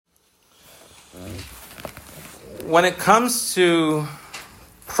When it comes to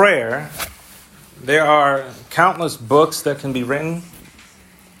prayer, there are countless books that can be written.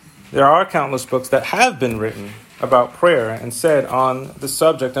 There are countless books that have been written about prayer and said on the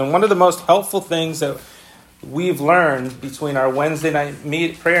subject. And one of the most helpful things that we've learned between our Wednesday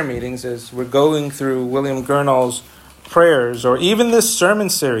night prayer meetings is we're going through William Gurnall's prayers, or even this sermon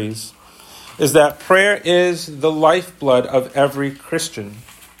series, is that prayer is the lifeblood of every Christian.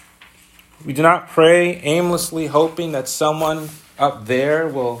 We do not pray aimlessly hoping that someone up there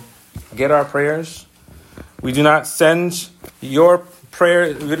will get our prayers. We do not send your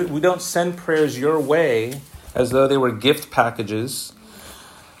prayer. We don't send prayers your way as though they were gift packages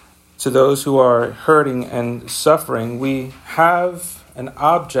to those who are hurting and suffering. We have an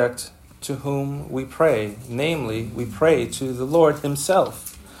object to whom we pray. Namely, we pray to the Lord himself.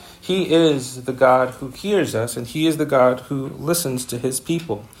 He is the God who hears us, and he is the God who listens to his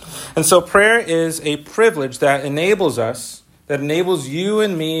people. And so prayer is a privilege that enables us, that enables you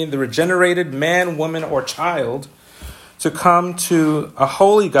and me, the regenerated man, woman, or child, to come to a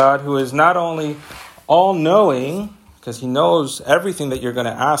holy God who is not only all-knowing, because he knows everything that you're going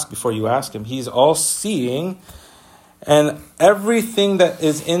to ask before you ask him. He's all-seeing, and everything that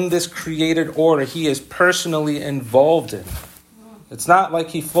is in this created order, he is personally involved in. It's not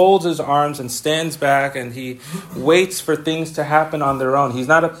like he folds his arms and stands back and he waits for things to happen on their own. He's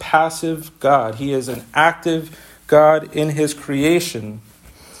not a passive God. He is an active God in his creation.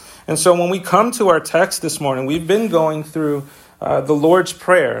 And so when we come to our text this morning, we've been going through the Lord's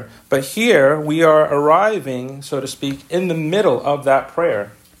Prayer. But here we are arriving, so to speak, in the middle of that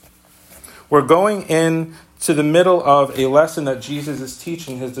prayer. We're going into the middle of a lesson that Jesus is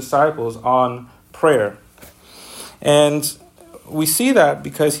teaching his disciples on prayer. And we see that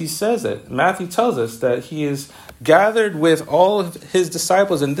because he says it. Matthew tells us that he is gathered with all of his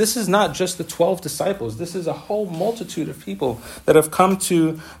disciples. And this is not just the 12 disciples. This is a whole multitude of people that have come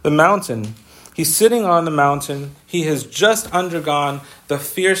to the mountain. He's sitting on the mountain. He has just undergone the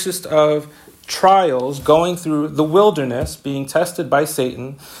fiercest of trials, going through the wilderness, being tested by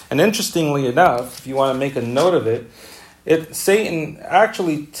Satan. And interestingly enough, if you want to make a note of it, Satan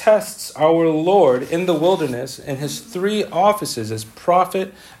actually tests our Lord in the wilderness in his three offices as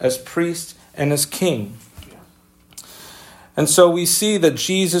prophet, as priest, and as king. And so we see that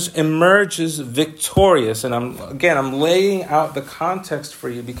Jesus emerges victorious. And I'm laying out the context for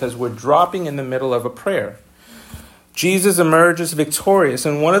you because we're dropping in the middle of a prayer. Jesus emerges victorious.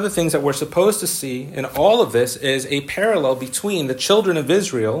 And one of the things that we're supposed to see in all of this is a parallel between the children of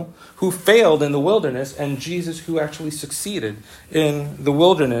Israel who failed in the wilderness and Jesus who actually succeeded in the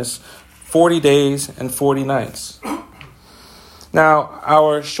wilderness 40 days and 40 nights. Now,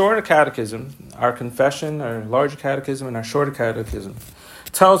 our shorter catechism, our confession, our larger catechism, and our shorter catechism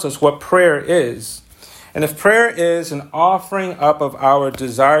tells us what prayer is. And if prayer is an offering up of our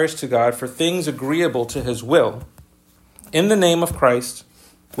desires to God for things agreeable to his will, in the name of Christ,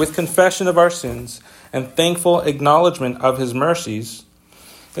 with confession of our sins and thankful acknowledgement of his mercies,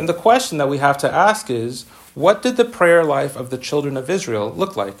 then the question that we have to ask is, what did the prayer life of the children of Israel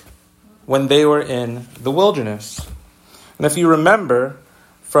look like when they were in the wilderness? And if you remember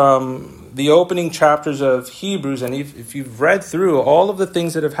from the opening chapters of Hebrews, and if you've read through all of the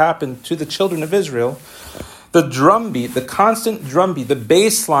things that have happened to the children of Israel, the drumbeat, the constant drumbeat, the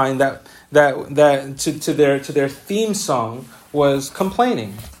bass line that to their theme song was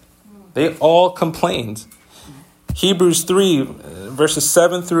complaining. They all complained. Hebrews 3, verses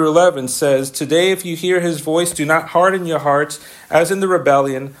 7 through 11 says, "Today if you hear his voice, do not harden your hearts as in the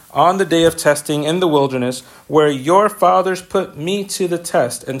rebellion on the day of testing in the wilderness, where your fathers put me to the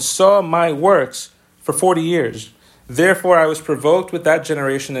test and saw my works for 40 years. Therefore I was provoked with that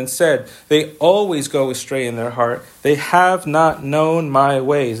generation and said, they always go astray in their heart. They have not known my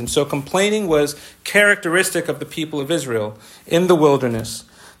ways." And so complaining was characteristic of the people of Israel in the wilderness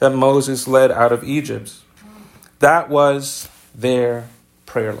that Moses led out of Egypt. That was their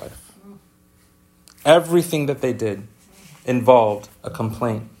prayer life. Everything that they did involved a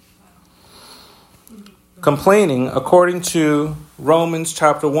complaint. Complaining, according to Romans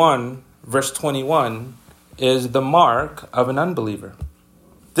chapter 1, verse 21, is the mark of an unbeliever.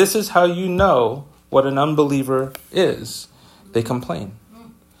 This is how you know what an unbeliever is. They complain.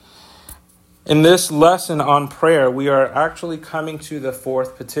 In this lesson on prayer, we are actually coming to the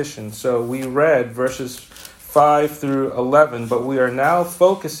fourth petition. So we read verses 5 through 11, but we are now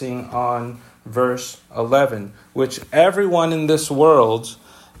focusing on verse 11, which everyone in this world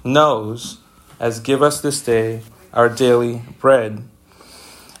knows as "Give us this day our daily bread."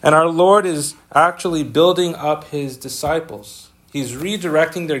 And our Lord is actually building up his disciples. He's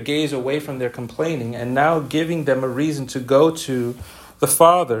redirecting their gaze away from their complaining and now giving them a reason to go to the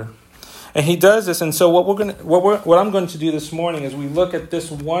Father. And he does this. And so what I'm going to do this morning as we look at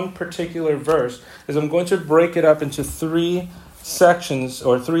this one particular verse is I'm going to break it up into 3 sections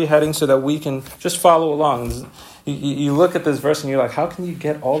or 3 headings so that we can just follow along. You look at this verse and you're like, how can you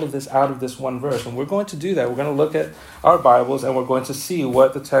get all of this out of this one verse? And we're going to do that. We're going to look at our Bibles and we're going to see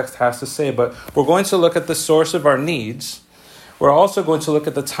what the text has to say. But we're going to look at the source of our needs. We're also going to look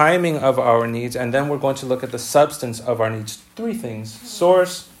at the timing of our needs. And then we're going to look at the substance of our needs. 3 things: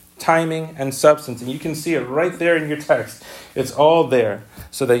 source, timing, and substance. And you can see it right there in your text. It's all there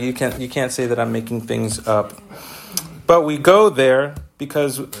so that you can't say that I'm making things up. But we go there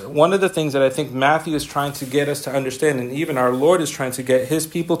because one of the things that I think Matthew is trying to get us to understand, and even our Lord is trying to get his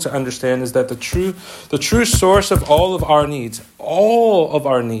people to understand, is that the true source of all of our needs,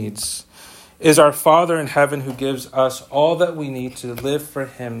 is our Father in heaven who gives us all that we need to live for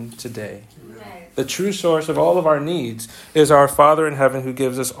him today. The true source of all of our needs is our Father in heaven who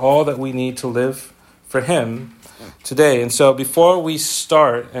gives us all that we need to live for him today. And so before we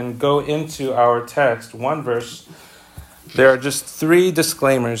start and go into our text, one verse, there are just 3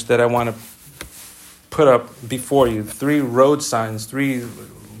 disclaimers that I want to put up before you. 3 road signs, 3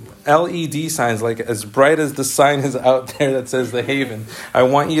 LED signs, like as bright as the sign is out there that says The Haven. I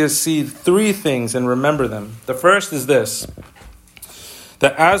want you to see 3 things and remember them. The first is this: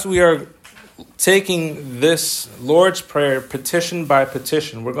 that as we are taking this Lord's Prayer petition by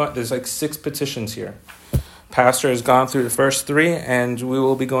petition, there's like 6 petitions here. Pastor has gone through the first 3, and we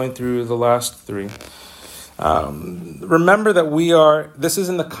will be going through the last 3. Remember that this is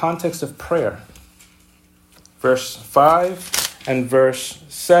in the context of prayer. Verse 5 and verse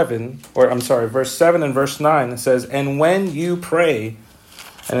 7 and verse 9, it says, and when you pray,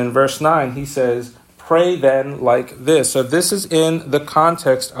 and in verse 9, he says, pray then like this. So this is in the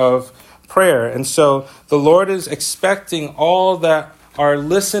context of prayer. And so the Lord is expecting all that are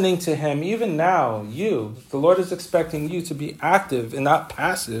listening to him, even now, the Lord is expecting you to be active and not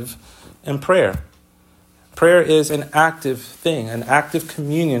passive in prayer. Prayer is an active thing, an active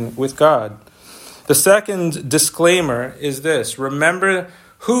communion with God. The second disclaimer is this: remember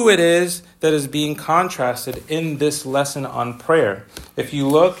who it is that is being contrasted in this lesson on prayer. If you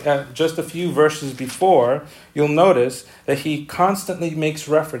look at just a few verses before, you'll notice that he constantly makes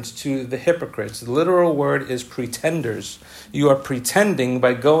reference to the hypocrites. The literal word is pretenders. You are pretending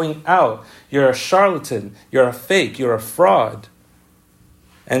by going out. You're a charlatan. You're a fake. You're a fraud.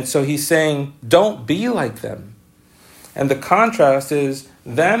 And so he's saying, don't be like them. And the contrast is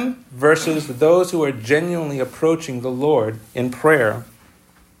them versus those who are genuinely approaching the Lord in prayer.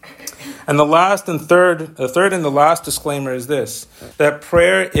 And the third and the last disclaimer is this: that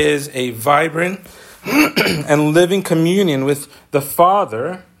prayer is a vibrant and living communion with the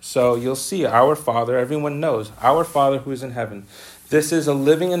Father. So you'll see our Father, everyone knows, our Father who is in heaven. This is a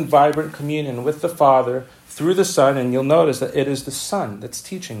living and vibrant communion with the Father through the Son, and you'll notice that it is the Son that's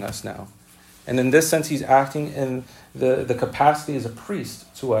teaching us now. And in this sense, he's acting in the capacity as a priest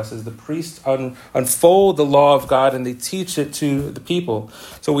to us, as the priests unfold the law of God and they teach it to the people.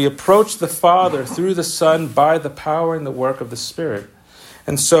 So we approach the Father through the Son by the power and the work of the Spirit.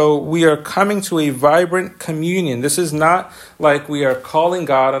 And so we are coming to a vibrant communion. This is not like we are calling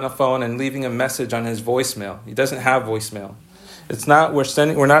God on a phone and leaving a message on his voicemail. He doesn't have voicemail. It's not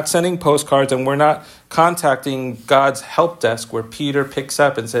we're not sending postcards, and we're not contacting God's help desk where Peter picks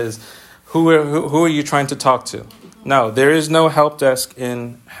up and says, who are you trying to talk to? No, there is no help desk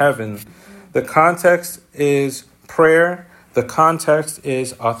in heaven. The context is prayer. The context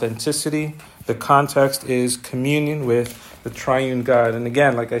is authenticity. The context is communion with the triune God. And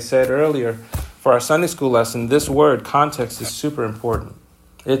again, like I said earlier, for our Sunday school lesson, this word context is super important.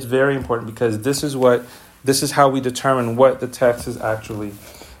 It's very important because this is how we determine what the text is actually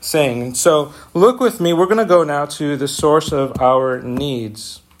saying. And so look with me. We're going to go now to the source of our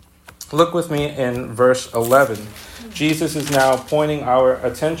needs. Look with me in verse 11. Jesus is now pointing our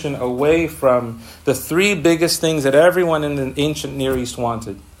attention away from the 3 biggest things that everyone in the ancient Near East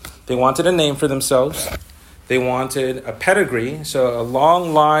wanted. They wanted a name for themselves. They wanted a pedigree, so a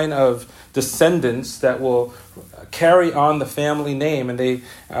long line of descendants that will carry on the family name, and they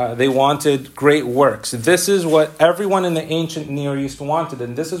wanted great works. This is what everyone in the ancient Near East wanted,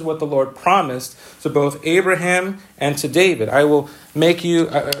 and this is what the Lord promised to both Abraham and to David. I will make you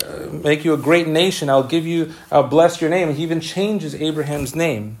a great nation. I'll bless your name. And he even changes Abraham's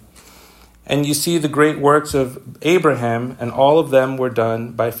name. And you see the great works of Abraham, and all of them were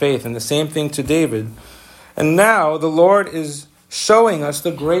done by faith. And the same thing to David. And now the Lord is showing us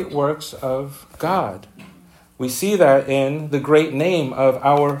the great works of God. We see that in the great name of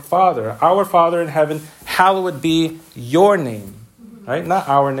our Father. Our Father in heaven, hallowed be your name. Right? Not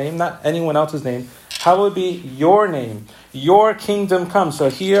our name, not anyone else's name. Hallowed be your name. Your kingdom come.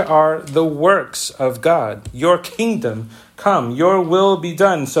 So here are the works of God. Your kingdom come. Your will be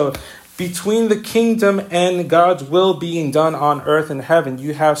done. So between the kingdom and God's will being done on earth and heaven,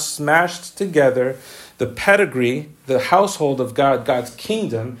 you have smashed together the pedigree, the household of God, God's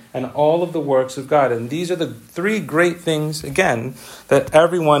kingdom, and all of the works of God. And these are the three great things, again, that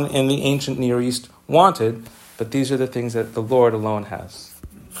everyone in the ancient Near East wanted. But these are the things that the Lord alone has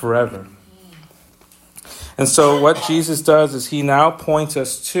forever. And so what Jesus does is he now points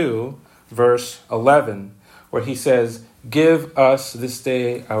us to verse 11, where he says, give us this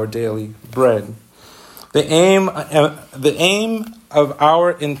day our daily bread. The aim of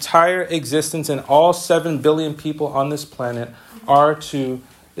our entire existence and all 7 billion people on this planet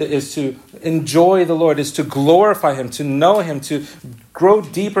is to enjoy the Lord, is to glorify him, to know him, to grow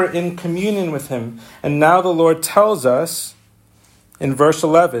deeper in communion with him. And now the Lord tells us in verse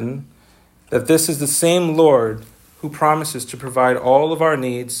 11 that this is the same Lord who promises to provide all of our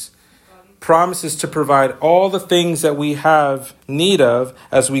needs, promises to provide all the things that we have need of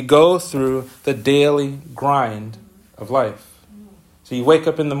as we go through the daily grind of life. So you wake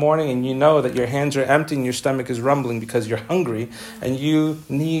up in the morning and you know that your hands are empty and your stomach is rumbling because you're hungry and you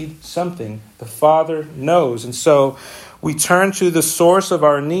need something. The Father knows. And so we turn to the source of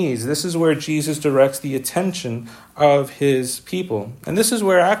our needs. This is where Jesus directs the attention of his people. And this is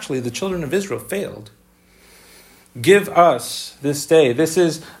where actually the children of Israel failed. Give us this day. This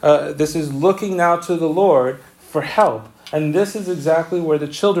is looking now to the Lord for help. And this is exactly where the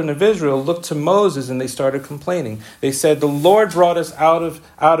children of Israel looked to Moses and they started complaining. They said, the Lord brought us out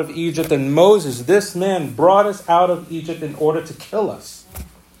of Egypt, and Moses, this man, brought us out of Egypt in order to kill us.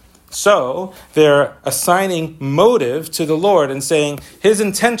 So they're assigning motive to the Lord and saying his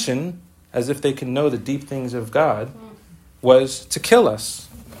intention, as if they can know the deep things of God, was to kill us.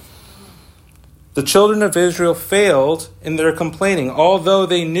 The children of Israel failed in their complaining. Although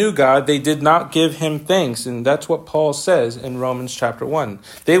they knew God, they did not give him thanks. And that's what Paul says in Romans chapter 1.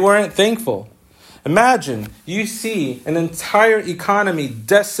 They weren't thankful. Imagine you see an entire economy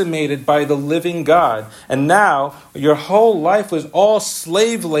decimated by the living God. And now your whole life was all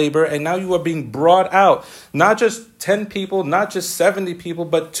slave labor. And now you are being brought out. Not just 10 people, not just 70 people,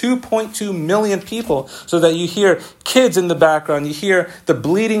 but 2.2 million people. So that you hear kids in the background. You hear the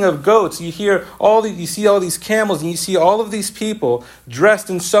bleating of goats. You see all these camels. And you see all of these people dressed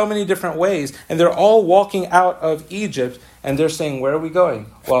in so many different ways. And they're all walking out of Egypt. And they're saying, where are we going?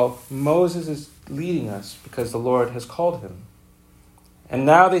 Well, Moses is leading us because the Lord has called him. And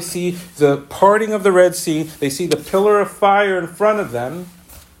now they see the parting of the Red Sea. They see the pillar of fire in front of them.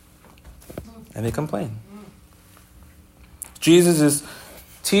 And they complain. Jesus is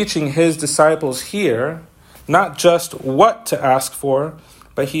teaching his disciples here not just what to ask for,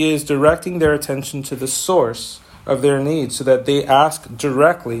 but he is directing their attention to the source of their needs so that they ask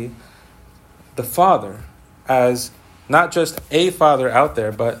directly the Father as not just a father out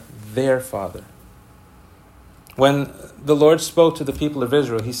there, but their Father. When the Lord spoke to the people of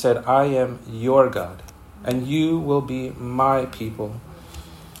Israel, he said, I am your God, and you will be my people.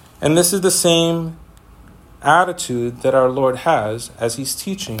 And this is the same attitude that our Lord has as he's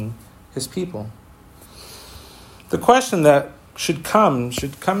teaching his people. The question that should come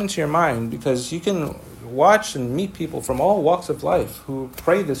into your mind, because you can watch and meet people from all walks of life who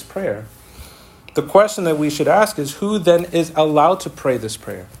pray this prayer. The question that we should ask is, who then is allowed to pray this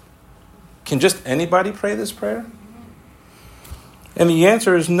prayer? Can just anybody pray this prayer? And the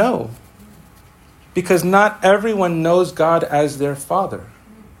answer is no. Because not everyone knows God as their Father.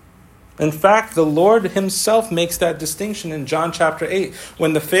 In fact, the Lord himself makes that distinction in John chapter 8.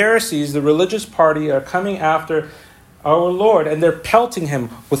 When the Pharisees, the religious party, are coming after our Lord, and they're pelting him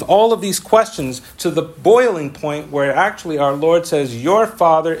with all of these questions to the boiling point where actually our Lord says, your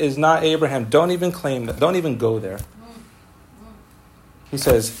father is not Abraham. Don't even claim that. Don't even go there. He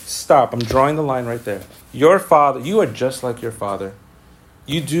says, stop. I'm drawing the line right there. Your father, you are just like your father.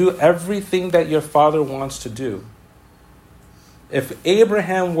 You do everything that your father wants to do. If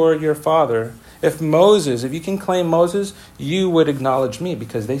Abraham were your father, if you can claim Moses, you would acknowledge me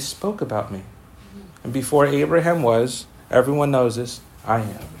because they spoke about me. And before Abraham was, everyone knows this, I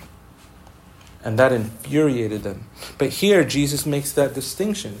am. And that infuriated them. But here, Jesus makes that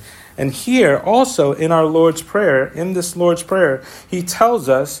distinction. And here, also in our Lord's Prayer, in this Lord's Prayer, he tells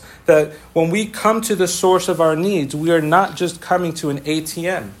us that when we come to the source of our needs, we are not just coming to an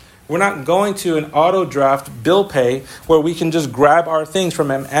ATM. We're not going to an auto draft bill pay where we can just grab our things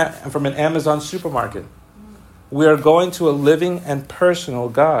from an Amazon supermarket. We are going to a living and personal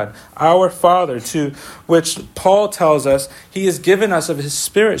God, our Father, to which Paul tells us he has given us of his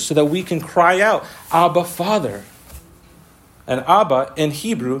Spirit so that we can cry out, Abba, Father. And Abba in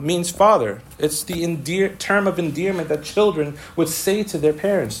Hebrew means father. It's the term of endearment that children would say to their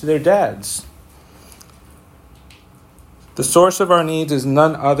parents, to their dads. The source of our needs is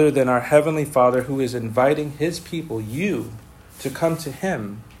none other than our Heavenly Father, who is inviting his people, you, to come to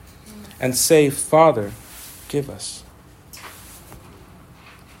him and say, Father, give us.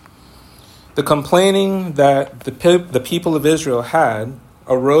 The complaining that the people of Israel had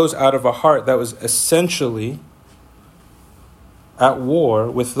arose out of a heart that was essentially at war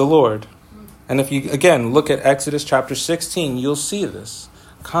with the Lord. And if you, again, look at Exodus chapter 16, you'll see this,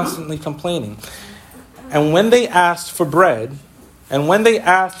 constantly complaining. And when they asked for bread, and when they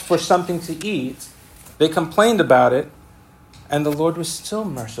asked for something to eat, they complained about it, and the Lord was still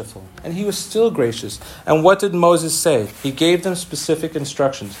merciful, and he was still gracious. And what did Moses say? He gave them specific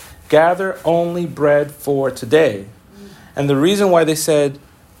instructions. Gather only bread for today. And the reason why they said,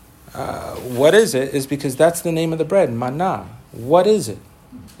 what is it, is because that's the name of the bread, manna. What is it?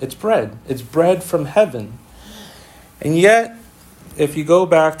 It's bread. It's bread from heaven. And yet, if you go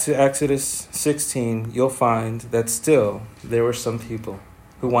back to Exodus 16, you'll find that still there were some people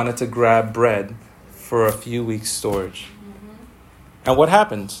who wanted to grab bread for a few weeks' storage. And what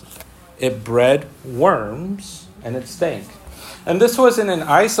happens? It bred worms and it stank. And this wasn't an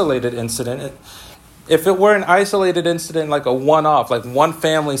isolated incident. If it were an isolated incident, like a one-off, like one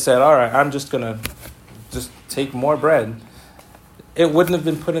family said, all right, I'm just going to just take more bread, it wouldn't have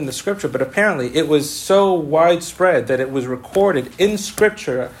been put in the scripture. But apparently it was so widespread that it was recorded in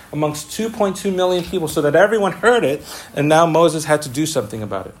scripture amongst 2.2 million people so that everyone heard it. And now Moses had to do something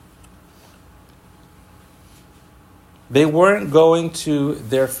about it. They weren't going to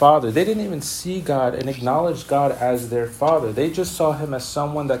their father. They didn't even see God and acknowledge God as their father. They just saw him as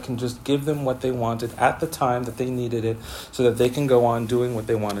someone that can just give them what they wanted at the time that they needed it so that they can go on doing what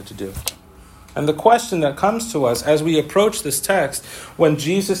they wanted to do. And the question that comes to us as we approach this text, when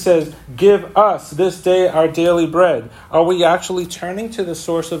Jesus says, give us this day our daily bread, are we actually turning to the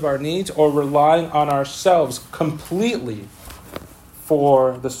source of our needs or relying on ourselves completely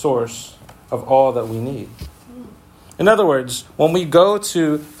for the source of all that we need? In other words, when we go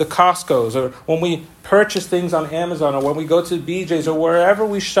to the Costco's or when we purchase things on Amazon or when we go to BJ's or wherever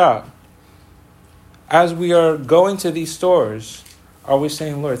we shop, as we are going to these stores, are we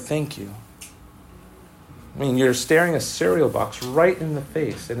saying, Lord, thank you? I mean, you're staring a cereal box right in the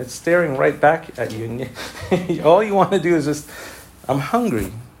face and it's staring right back at you. And all you want to do is just, I'm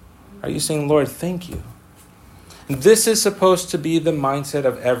hungry. Are you saying, Lord, thank you? This is supposed to be the mindset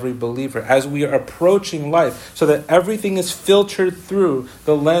of every believer as we are approaching life so that everything is filtered through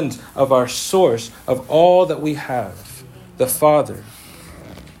the lens of our source of all that we have, the Father.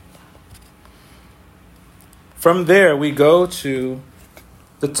 From there, we go to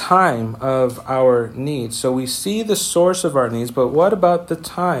the time of our needs. So we see the source of our needs, but what about the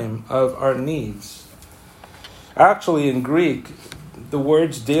time of our needs? Actually, in Greek, the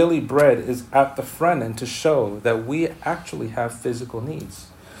words daily bread is at the front end to show that we actually have physical needs.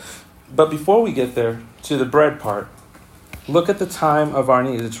 But before we get there to the bread part, look at the time of our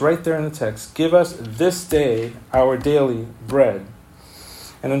needs. It's right there in the text. Give us this day our daily bread.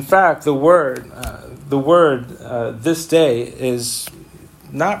 And in fact, the word this day is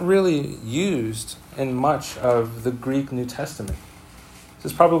not really used in much of the Greek New Testament.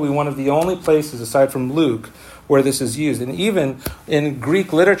 This is probably one of the only places, aside from Luke, where this is used. And even in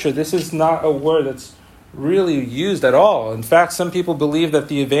Greek literature, this is not a word that's really used at all. In fact, some people believe that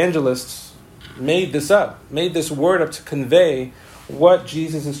the evangelists made this word up to convey what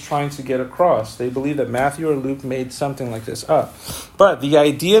Jesus is trying to get across. They believe that Matthew or Luke made something like this up. But the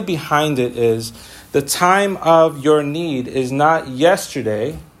idea behind it is the time of your need is not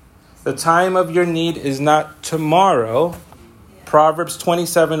yesterday. The time of your need is not tomorrow. Proverbs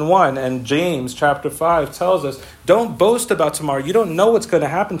 27:1 and James chapter 5 tells us, don't boast about tomorrow. You don't know what's going to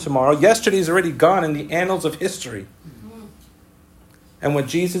happen tomorrow. Yesterday's already gone in the annals of history. And what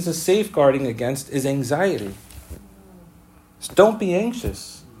Jesus is safeguarding against is anxiety. So don't be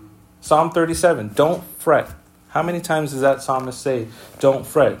anxious. Psalm 37, don't fret. How many times does that psalmist say, don't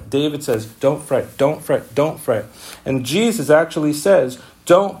fret? David says, don't fret, don't fret, don't fret. And Jesus actually says,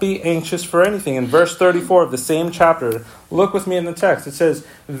 don't be anxious for anything. In verse 34 of the same chapter, look with me in the text. It says,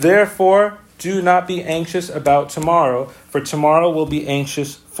 therefore, do not be anxious about tomorrow, for tomorrow will be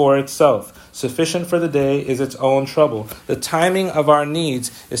anxious for itself. Sufficient for the day is its own trouble. The timing of our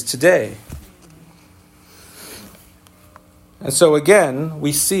needs is today. And so again,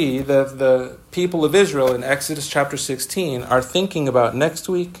 we see that the people of Israel in Exodus chapter 16 are thinking about next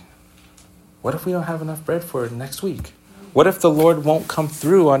week. What if we don't have enough bread for next week? What if the Lord won't come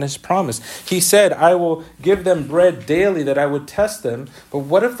through on his promise? He said, I will give them bread daily that I would test them. But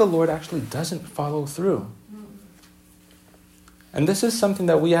what if the Lord actually doesn't follow through? And this is something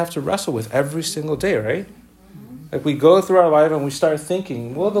that we have to wrestle with every single day, right? Like we go through our life and we start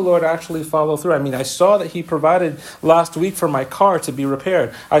thinking, will the Lord actually follow through? I mean, I saw that he provided last week for my car to be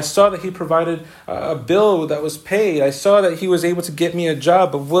repaired. I saw that he provided a bill that was paid. I saw that he was able to get me a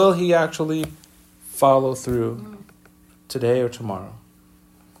job, but will he actually follow through today or tomorrow?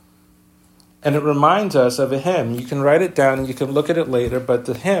 And it reminds us of a hymn. You can write it down and you can look at it later, but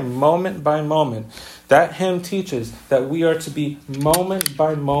the hymn, moment by moment, that hymn teaches that we are to be moment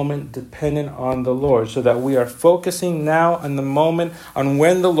by moment dependent on the Lord, so that we are focusing now on the moment, on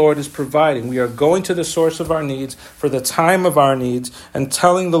when the Lord is providing. We are going to the source of our needs for the time of our needs and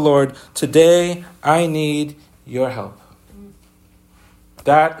telling the Lord, today I need your help.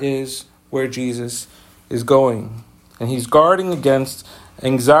 That is where Jesus is going. And he's guarding against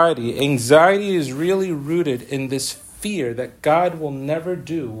anxiety. Anxiety is really rooted in this fear that God will never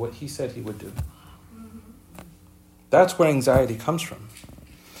do what he said he would do. That's where anxiety comes from.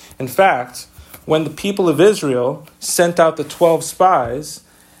 In fact, when the people of Israel sent out the 12 spies,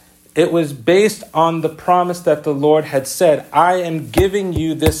 it was based on the promise that the Lord had said, I am giving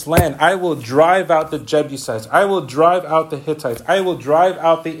you this land. I will drive out the Jebusites. I will drive out the Hittites. I will drive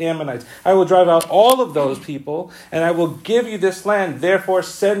out the Ammonites. I will drive out all of those people, and I will give you this land. Therefore,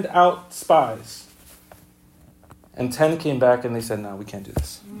 send out spies. And 10 came back and they said, no, we can't do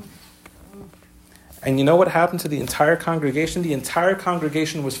this. And you know what happened to the entire congregation? The entire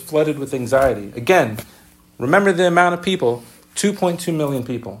congregation was flooded with anxiety. Again, remember the amount of people, 2.2 million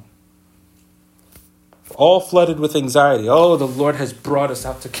people. All flooded with anxiety. Oh, the Lord has brought us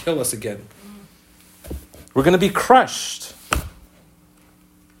out to kill us again. We're going to be crushed.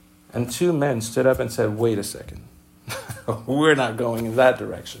 And 2 men stood up and said, wait a second. We're not going in that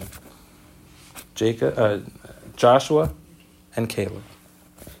direction. Joshua and Caleb.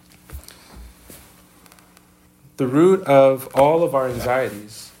 The root of all of our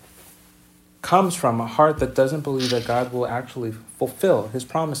anxieties comes from a heart that doesn't believe that God will actually fulfill his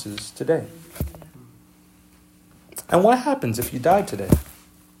promises today. And what happens if you die today?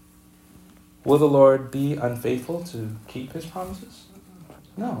 Will the Lord be unfaithful to keep his promises?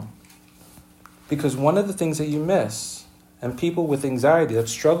 No. Because one of the things that you miss, and people with anxiety, that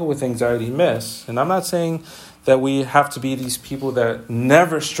struggle with anxiety miss, and I'm not saying that we have to be these people that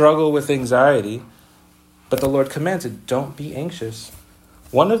never struggle with anxiety, but the Lord commanded, don't be anxious.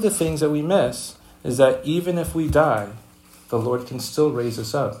 One of the things that we miss is that even if we die, the Lord can still raise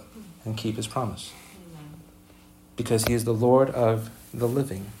us up and keep his promise. Because he is the Lord of the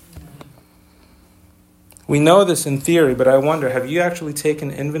living. We know this in theory, but I wonder, have you actually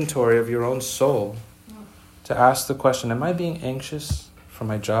taken inventory of your own soul to ask the question, am I being anxious for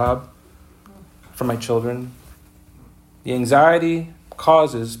my job, for my children? The anxiety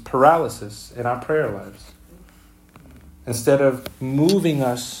causes paralysis in our prayer lives instead of moving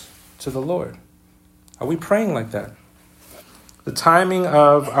us to the Lord. Are we praying like that? The timing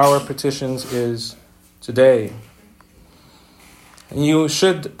of our petitions is today. And you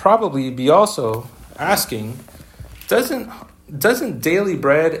should probably be also asking, doesn't daily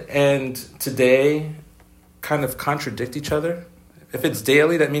bread and today kind of contradict each other? If it's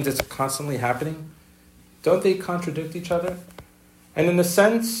daily, that means it's constantly happening. Don't they contradict each other? And in a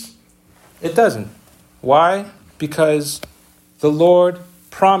sense, it doesn't. Why? Because the Lord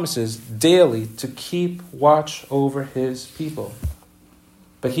promises daily to keep watch over his people.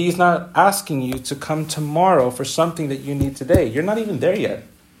 But he's not asking you to come tomorrow for something that you need today. You're not even there yet.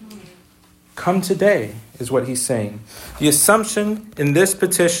 Come today is what he's saying. The assumption in this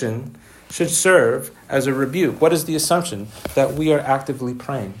petition should serve as a rebuke. What is the assumption? That we are actively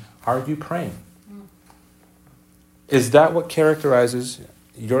praying. Are you praying? Is that what characterizes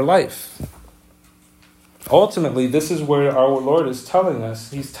your life? Ultimately, this is where our Lord is telling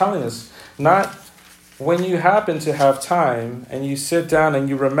us. He's telling us not when you happen to have time and you sit down and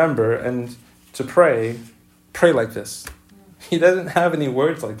you remember and to pray like this. He doesn't have any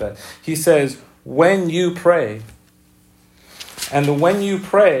words like that. He says, when you pray. And the when you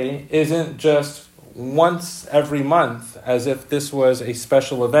pray isn't just once every month as if this was a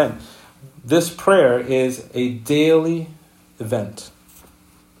special event. This prayer is a daily event.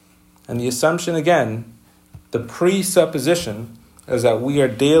 And the assumption again, the presupposition is that we are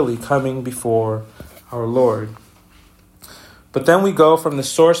daily coming before our Lord. But then we go from the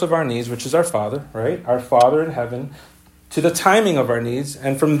source of our needs, which is our Father, right? Our Father in heaven, to the timing of our needs,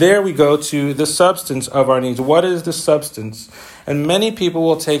 and from there we go to the substance of our needs. What is the substance? And many people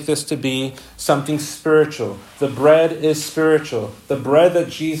will take this to be something spiritual. The bread is spiritual. The bread that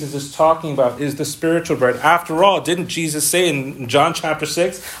Jesus is talking about is the spiritual bread. After all, didn't Jesus say in John chapter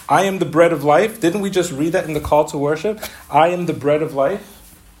 6, I am the bread of life? Didn't we just read that in the call to worship? I am the bread of life.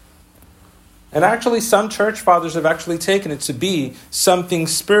 And actually, some church fathers have actually taken it to be something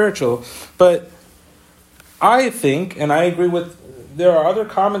spiritual. But I think, and I agree with, there are other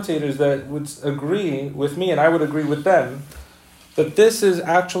commentators that would agree with me, and I would agree with them, that this is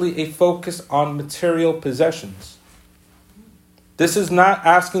actually a focus on material possessions. This is not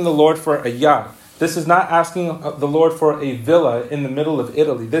asking the Lord for a yacht. This is not asking the Lord for a villa in the middle of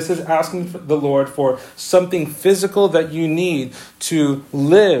Italy. This is asking the Lord for something physical that you need to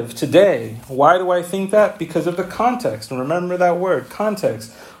live today. Why do I think that? Because of the context. And remember that word,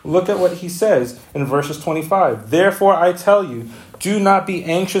 context. Look at what he says in verses 25. Therefore I tell you, do not be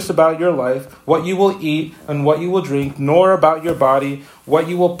anxious about your life, what you will eat and what you will drink, nor about your body, what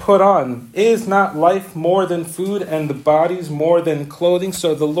you will put on. Is not life more than food and the bodies more than clothing?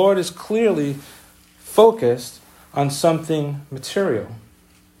 So the Lord is clearly focused on something material.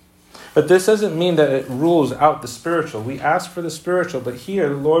 But this doesn't mean that it rules out the spiritual. We ask for the spiritual, but here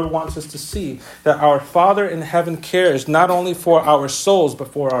the Lord wants us to see that our Father in heaven cares not only for our souls, but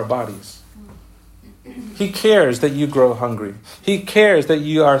for our bodies. He cares that you grow hungry. He cares that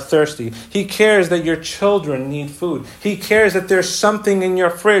you are thirsty. He cares that your children need food. He cares that there's something in your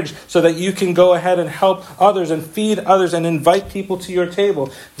fridge so that you can go ahead and help others and feed others and invite people to your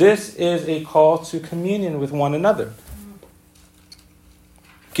table. This is a call to communion with one another.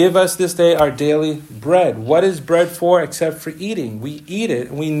 Give us this day our daily bread. What is bread for except for eating? We eat it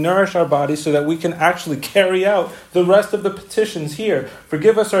and we nourish our bodies so that we can actually carry out the rest of the petitions here.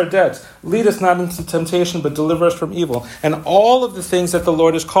 Forgive us our debts. Lead us not into temptation, but deliver us from evil. And all of the things that the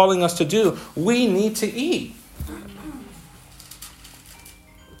Lord is calling us to do, we need to eat.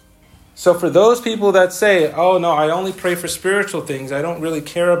 So for those people that say, oh no, I only pray for spiritual things, I don't really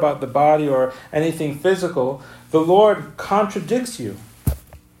care about the body or anything physical, the Lord contradicts you.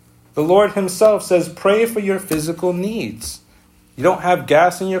 The Lord himself says, pray for your physical needs. You don't have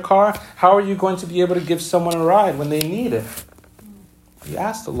gas in your car? How are you going to be able to give someone a ride when they need it? You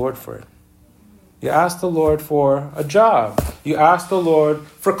ask the Lord for it. You ask the Lord for a job. You ask the Lord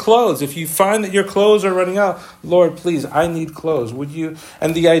for clothes. If you find that your clothes are running out, Lord, please, I need clothes. Would you?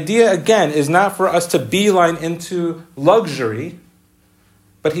 And the idea, again, is not for us to beeline into luxury,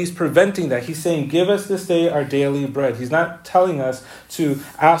 but he's preventing that. He's saying, give us this day our daily bread. He's not telling us to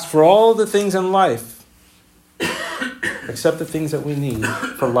ask for all the things in life, except the things that we need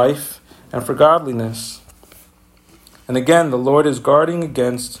for life and for godliness. And again, the Lord is guarding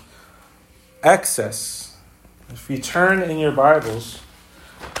against excess. If you turn in your Bibles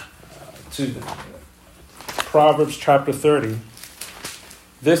to Proverbs chapter 30,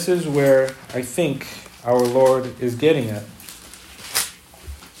 this is where I think our Lord is getting at.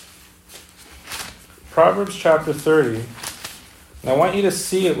 Proverbs chapter 30, and I want you to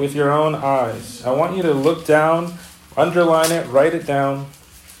see it with your own eyes. I want you to look down, underline it, write it down.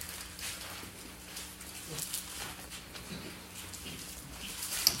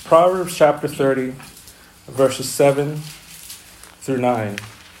 Proverbs chapter 30, verses 7 through 9.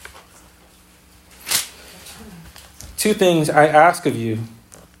 Two things I ask of you.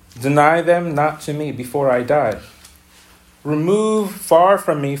 Deny them not to me before I die. Remove far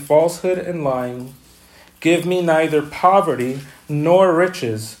from me falsehood and lying. Give me neither poverty nor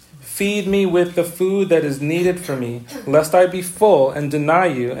riches. Feed me with the food that is needed for me, lest I be full and deny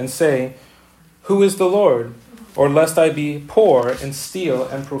you and say, who is the Lord? Or lest I be poor and steal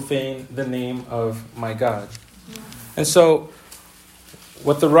and profane the name of my God. And so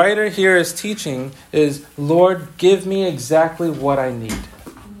what the writer here is teaching is, Lord, give me exactly what I need.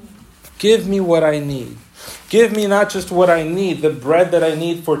 Give me what I need. Give me not just what I need, the bread that I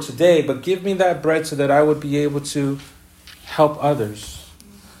need for today, but give me that bread so that I would be able to help others.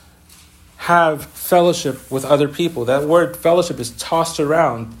 Have fellowship with other people. That word fellowship is tossed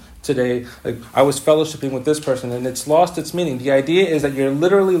around today. Like, I was fellowshipping with this person, and it's lost its meaning. The idea is that you're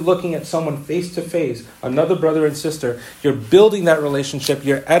literally looking at someone face to face, another brother and sister. You're building that relationship.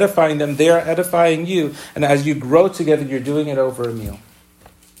 You're edifying them. They are edifying you. And as you grow together, you're doing it over a meal.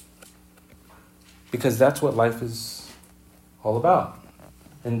 Because that's what life is all about.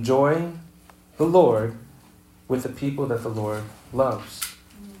 Enjoying the Lord with the people that the Lord loves.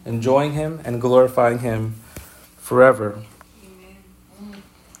 Enjoying him and glorifying him forever.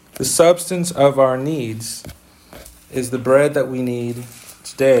 The substance of our needs is the bread that we need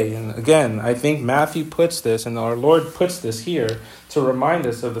today. day. And again, I think Matthew puts this, and our Lord puts this here to remind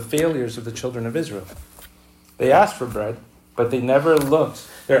us of the failures of the children of Israel. They asked for bread, but they never looked.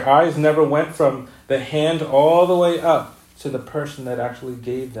 Their eyes never went from the hand all the way up to the person that actually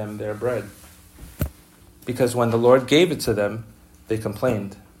gave them their bread. Because when the Lord gave it to them, they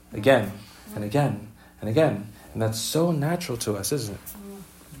complained again and again and again. And that's so natural to us, isn't it?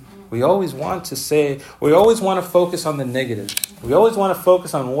 We always want to focus on the negative. We always want to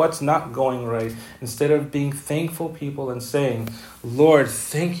focus on what's not going right instead of being thankful people and saying, Lord,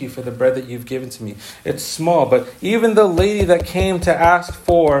 thank you for the bread that you've given to me. It's small, but even the lady that came to ask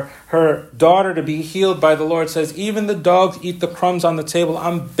for her daughter to be healed by the Lord says, even the dogs eat the crumbs on the table.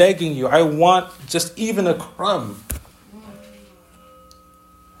 I'm begging you. I want just even a crumb.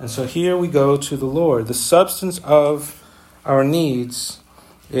 And so here we go to the Lord. The substance of our needs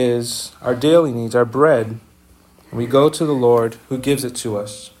is our daily needs, our bread. And we go to the Lord who gives it to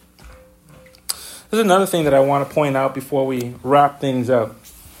us. There's another thing that I want to point out before we wrap things up.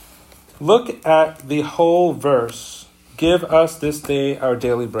 Look at the whole verse. Give us this day our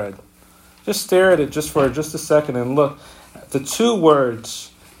daily bread. Just stare at it for just a second and look at the two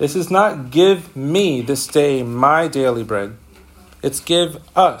words. This is not give me this day my daily bread. It's give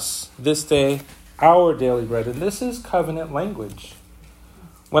us this day our daily bread. And this is covenant language.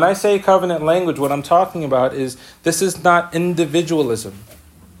 When I say covenant language, what I'm talking about is this is not individualism.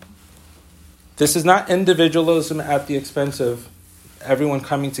 This is not individualism at the expense of everyone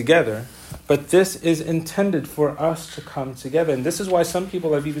coming together, but this is intended for us to come together. And this is why some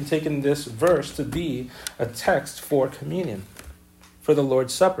people have even taken this verse to be a text for communion, for the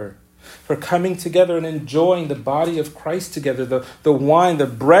Lord's Supper, for coming together and enjoying the body of Christ together, the wine, the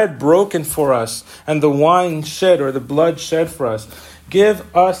bread broken for us, and the wine shed or the blood shed for us.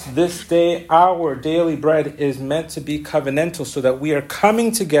 Give us this day our daily bread is meant to be covenantal so that we are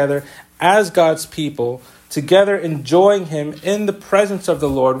coming together as God's people, together enjoying him in the presence of the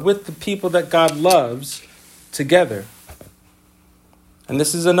Lord with the people that God loves together. And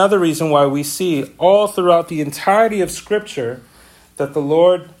this is another reason why we see all throughout the entirety of Scripture that the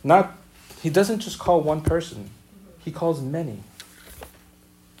Lord, he doesn't just call one person, he calls many.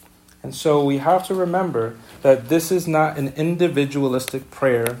 And so we have to remember that this is not an individualistic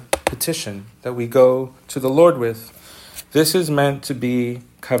prayer petition that we go to the Lord with. This is meant to be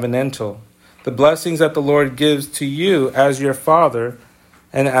covenantal. The blessings that the Lord gives to you as your Father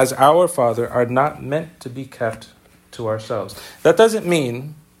and as our Father are not meant to be kept to ourselves. That doesn't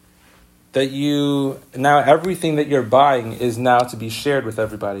mean that everything that you're buying is now to be shared with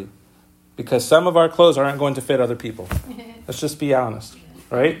everybody. Because some of our clothes aren't going to fit other people. Let's just be honest,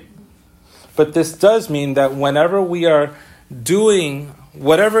 right? But this does mean that whenever we are doing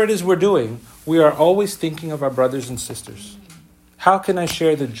whatever it is we're doing, we are always thinking of our brothers and sisters. How can I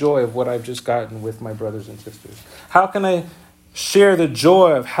share the joy of what I've just gotten with my brothers and sisters? How can I share the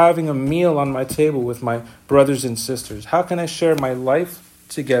joy of having a meal on my table with my brothers and sisters? How can I share my life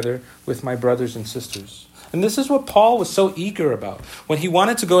together with my brothers and sisters? And this is what Paul was so eager about. When he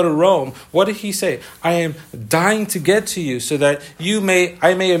wanted to go to Rome, what did he say? I am dying to get to you so that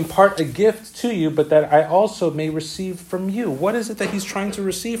I may impart a gift to you, but that I also may receive from you. What is it that he's trying to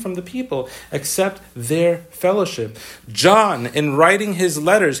receive from the people except their fellowship? John, in writing his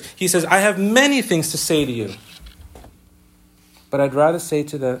letters, he says, I have many things to say to you, but I'd rather say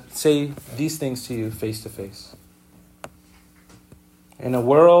these things to you face to face. In a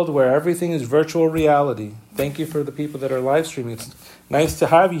world where everything is virtual reality, thank you for the people that are live streaming. It's nice to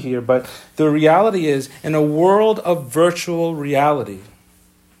have you here. But the reality is, in a world of virtual reality,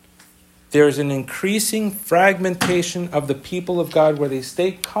 there is an increasing fragmentation of the people of God where they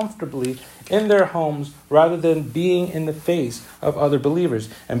stay comfortably in their homes rather than being in the face of other believers.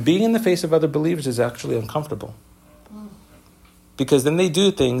 And being in the face of other believers is actually uncomfortable. Because then they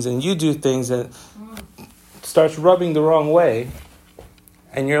do things and you do things and it starts rubbing the wrong way.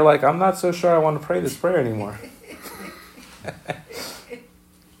 And you're like, I'm not so sure I want to pray this prayer anymore.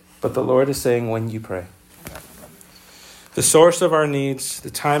 But the Lord is saying, when you pray. The source of our needs, the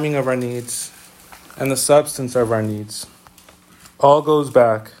timing of our needs, and the substance of our needs all goes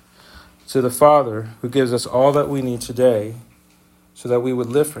back to the Father who gives us all that we need today so that we would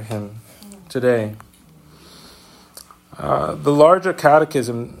live for him today. The larger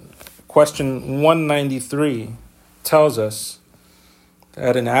catechism, question 193, tells us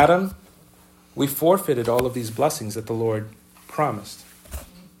that in Adam, we forfeited all of these blessings that the Lord promised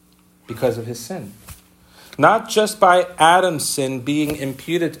because of his sin. Not just by Adam's sin being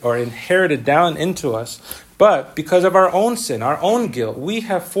imputed or inherited down into us, but because of our own sin, our own guilt. We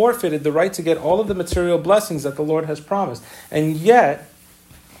have forfeited the right to get all of the material blessings that the Lord has promised. And yet,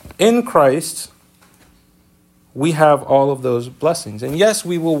 in Christ, we have all of those blessings. And yes,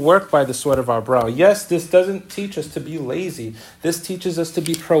 we will work by the sweat of our brow. Yes, this doesn't teach us to be lazy. This teaches us to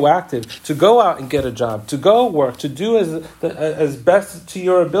be proactive, to go out and get a job, to go work, to do as best to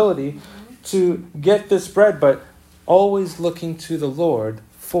your ability to get this bread, but always looking to the Lord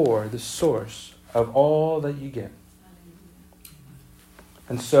for the source of all that you get.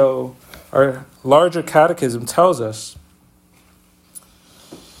 And so our larger catechism tells us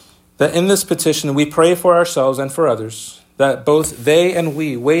that in this petition we pray for ourselves and for others, that both they and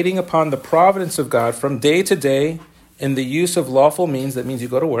we, waiting upon the providence of God from day to day in the use of lawful means, that means you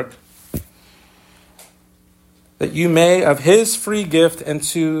go to work, that you may of his free gift and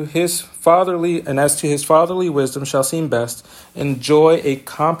as to his fatherly wisdom shall seem best, enjoy a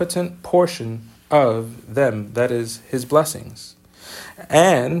competent portion of them, that is, his blessings,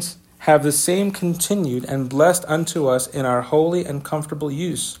 and have the same continued and blessed unto us in our holy and comfortable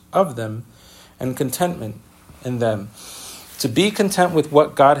use of them and contentment in them. To be content with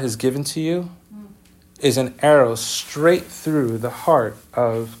what God has given to you is an arrow straight through the heart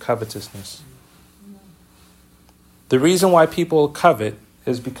of covetousness. The reason why people covet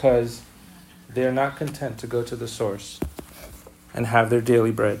is because they're not content to go to the source and have their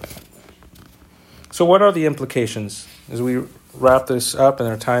daily bread. So what are the implications as we wrap this up and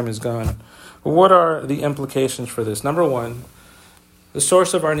our time is gone? What are the implications for this? Number one, the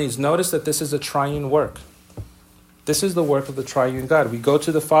source of our needs. Notice that this is a triune work. This is the work of the triune God. We go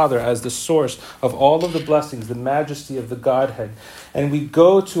to the Father as the source of all of the blessings, the majesty of the Godhead. And we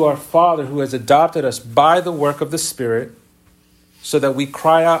go to our Father who has adopted us by the work of the Spirit so that we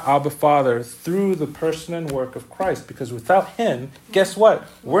cry out, Abba, Father, through the person and work of Christ. Because without him, guess what?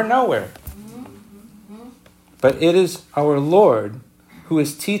 We're nowhere. But it is our Lord who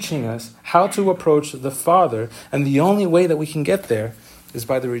is teaching us how to approach the Father. And the only way that we can get there is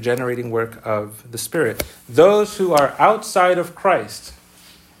by the regenerating work of the Spirit. Those who are outside of Christ,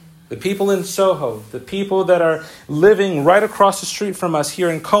 the people in Soho, the people that are living right across the street from us here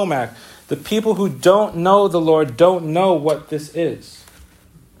in Comac, the people who don't know the Lord don't know what this is.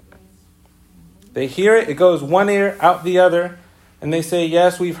 They hear it, it goes one ear, out the other, and they say,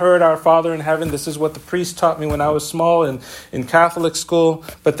 yes, we've heard our Father in heaven. This is what the priest taught me when I was small in Catholic school.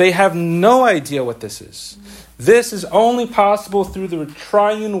 But they have no idea what this is. This is only possible through the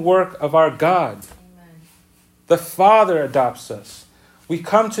triune work of our God. Amen. The Father adopts us. We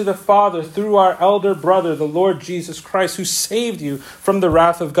come to the Father through our elder brother, the Lord Jesus Christ, who saved you from the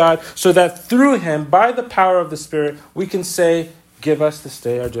wrath of God, so that through him, by the power of the Spirit, we can say, give us this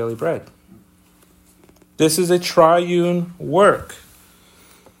day our daily bread. This is a triune work.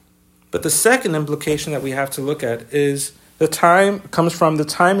 But the second implication that we have to look at is comes from the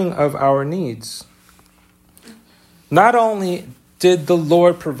timing of our needs. Not only did the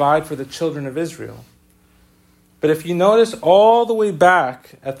Lord provide for the children of Israel, but if you notice all the way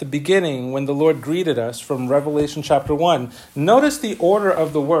back at the beginning when the Lord greeted us from Revelation chapter 1, notice the order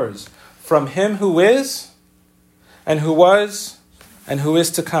of the words. From him who is, and who was, and who is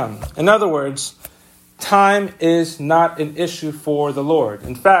to come. In other words, time is not an issue for the Lord.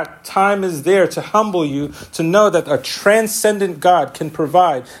 In fact, time is there to humble you, to know that a transcendent God can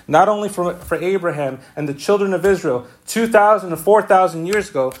provide, not only for Abraham and the children of Israel 2,000 or 4,000 years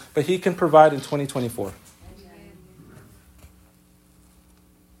ago, but he can provide in 2024.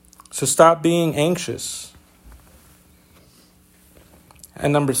 So stop being anxious.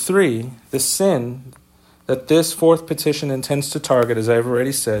 And number 3, the sin that this fourth petition intends to target, as I've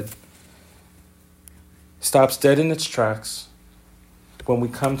already said, stops dead in its tracks when we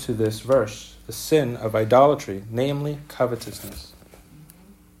come to this verse, the sin of idolatry, namely covetousness.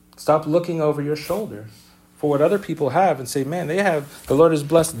 Stop looking over your shoulder for what other people have and say, man, the Lord has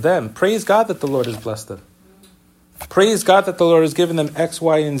blessed them. Praise God that the Lord has blessed them. Praise God that the Lord has given them X,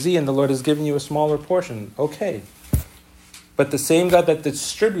 Y, and Z, and the Lord has given you a smaller portion. Okay. But the same God that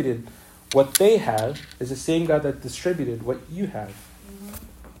distributed what they have is the same God that distributed what you have,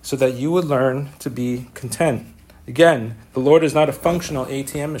 so that you would learn to be content. Again, the Lord is not a functional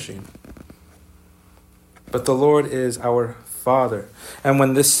ATM machine, but the Lord is our Father. And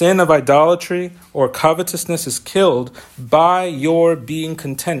when the sin of idolatry or covetousness is killed by your being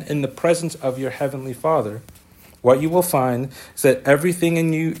content in the presence of your heavenly Father, what you will find is that everything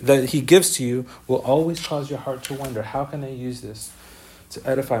in you that he gives to you will always cause your heart to wonder, how can I use this to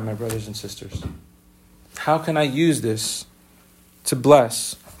edify my brothers and sisters? How can I use this to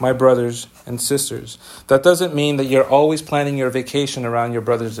bless my brothers and sisters? That doesn't mean that you're always planning your vacation around your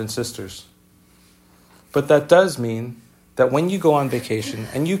brothers and sisters. But that does mean that when you go on vacation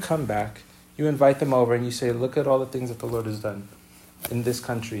and you come back, you invite them over and you say, look at all the things that the Lord has done. in this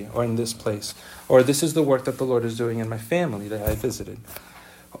country or in this place, or this is the work that the Lord is doing in my family that I visited.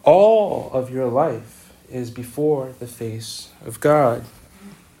 All of your life is before the face of God.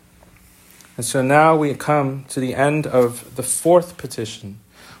 And so now we come to the end of the fourth petition,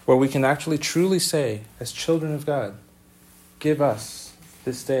 where we can actually truly say, as children of God, give us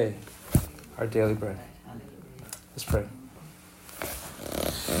this day our daily bread. Let's pray.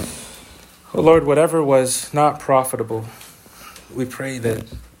 Oh Lord, whatever was not profitable, we pray that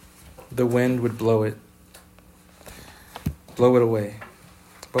the wind would blow it away.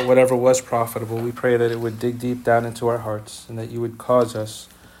 But whatever was profitable, we pray that it would dig deep down into our hearts and that you would cause us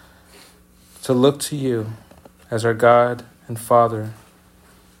to look to you as our God and Father,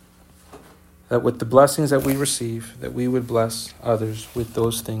 that with the blessings that we receive, that we would bless others with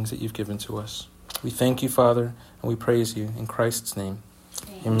those things that you've given to us. We thank you, Father, and we praise you in Christ's name.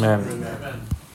 Amen. Amen.